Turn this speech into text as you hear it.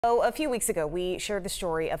Oh, a few weeks ago, we shared the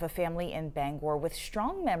story of a family in Bangor with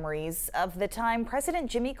strong memories of the time President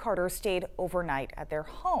Jimmy Carter stayed overnight at their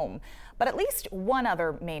home. But at least one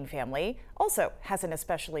other Maine family also has an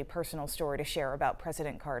especially personal story to share about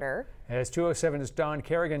President Carter. As 207's Don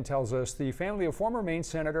Kerrigan tells us, the family of former Maine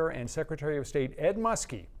Senator and Secretary of State Ed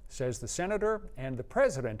Muskie says the senator and the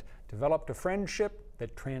president developed a friendship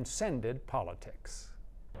that transcended politics.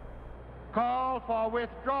 Call for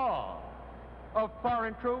withdrawal of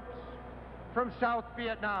foreign troops from South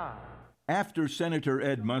Vietnam. After Senator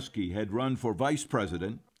Ed Muskie had run for vice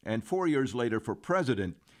president and 4 years later for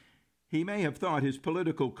president, he may have thought his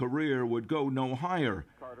political career would go no higher.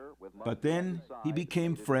 But then he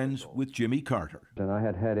became friends with Jimmy Carter. And I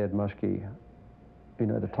had Ed Muskie,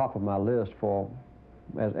 at the top of my list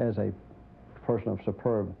as a person of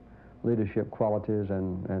superb leadership qualities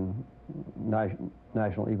and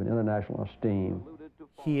national, even international esteem.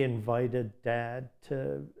 He invited Dad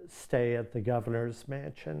to stay at the governor's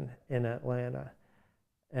mansion in Atlanta,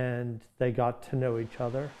 and they got to know each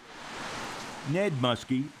other. Ned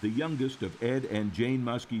Muskie, the youngest of Ed and Jane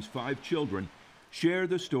Muskie's 5 children, share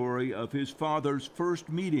the story of his father's first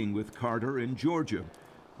meeting with Carter in Georgia,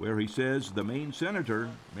 where he says the Maine senator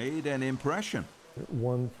made an impression.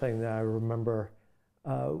 One thing that I remember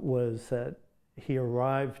was that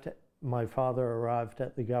my father arrived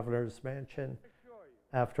at the governor's mansion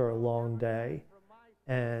after a long day,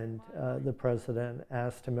 and the president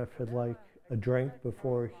asked him if he'd like a drink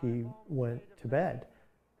before he went to bed.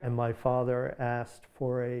 And my father asked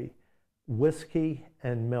for a whiskey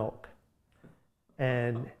and milk.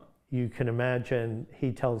 And you can imagine,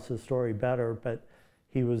 he tells the story better, but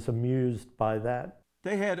he was amused by that.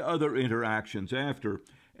 They had other interactions after,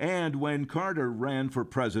 and when Carter ran for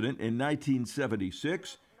president in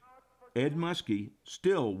 1976, Ed Muskie,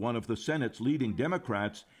 still one of the Senate's leading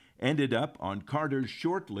Democrats, ended up on Carter's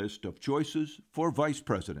short list of choices for vice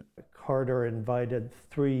president. Carter invited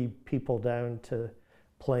 3 people down to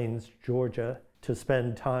Plains, Georgia, to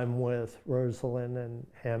spend time with Rosalind and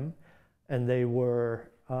him, and they were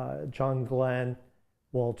John Glenn,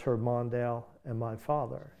 Walter Mondale, and my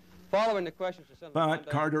father. Following the questions, but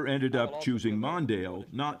Carter ended up choosing Mondale,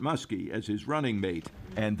 not Muskie, as his running mate.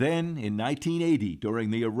 And then in 1980, during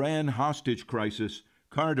the Iran hostage crisis,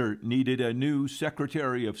 Carter needed a new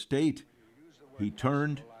Secretary of State. He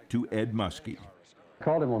turned to Ed Muskie. I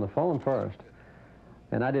called him on the phone first,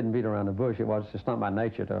 and I didn't beat around the bush. It was just not my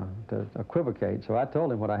nature to equivocate, so I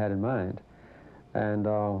told him what I had in mind. And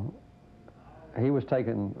he was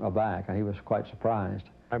taken aback, and he was quite surprised.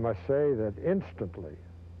 I must say that instantly,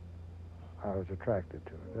 I was attracted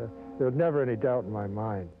to it. There was never any doubt in my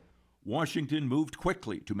mind. Washington moved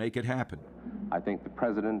quickly to make it happen. I think the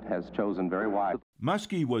president has chosen very wisely.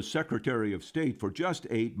 Muskie was Secretary of State for just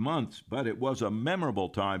 8 months, but it was a memorable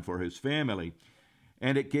time for his family.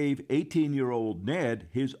 And it gave 18-year-old Ned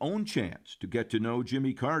his own chance to get to know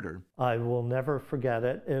Jimmy Carter. I will never forget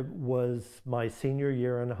it. It was my senior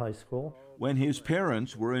year in high school, when his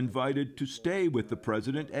parents were invited to stay with the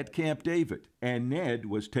president at Camp David, and Ned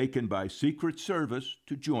was taken by Secret Service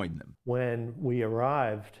to join them. When we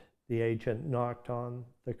arrived, the agent knocked on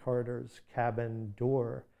the Carters' cabin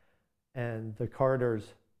door, and the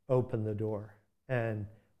Carters opened the door, and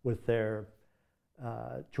with their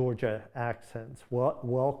Georgia accents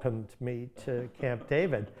welcomed me to Camp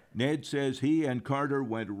David. Ned says he and Carter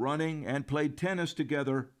went running and played tennis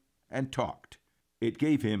together and talked. It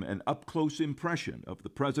gave him an up-close impression of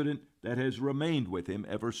the president that has remained with him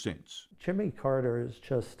ever since. Jimmy Carter is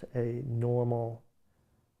just a normal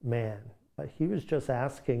man. He was just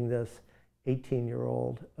asking this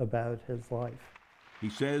 18-year-old about his life.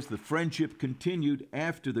 He says the friendship continued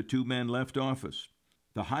after the 2 men left office.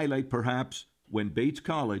 The highlight, perhaps, when Bates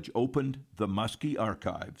College opened the Muskie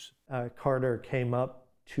Archives. Carter came up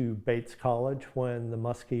to Bates College when the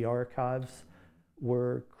Muskie Archives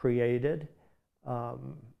were created.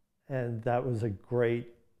 And that was a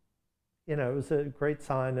great, it was a great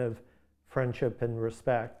sign of friendship and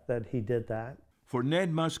respect that he did that. For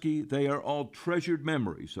Ned Muskie, they are all treasured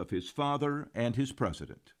memories of his father and his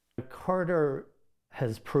president. Carter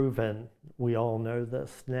has proven, we all know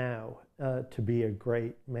this now, to be a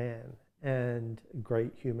great man and a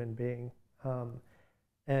great human being.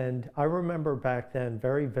 And I remember back then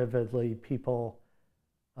very vividly people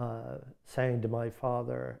saying to my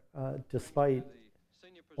father, despite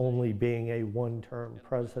only being a 1-term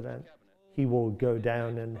president, he will go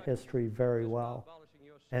down in history very well.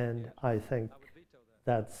 And I think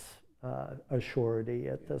that's a surety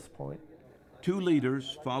at this point. 2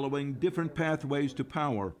 leaders following different pathways to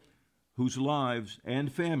power, whose lives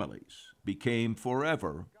and families became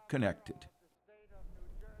forever connected.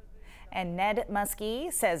 And Ned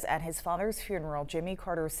Muskie says at his father's funeral, Jimmy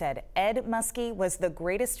Carter said Ed Muskie was the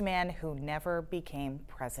greatest man who never became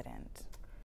president.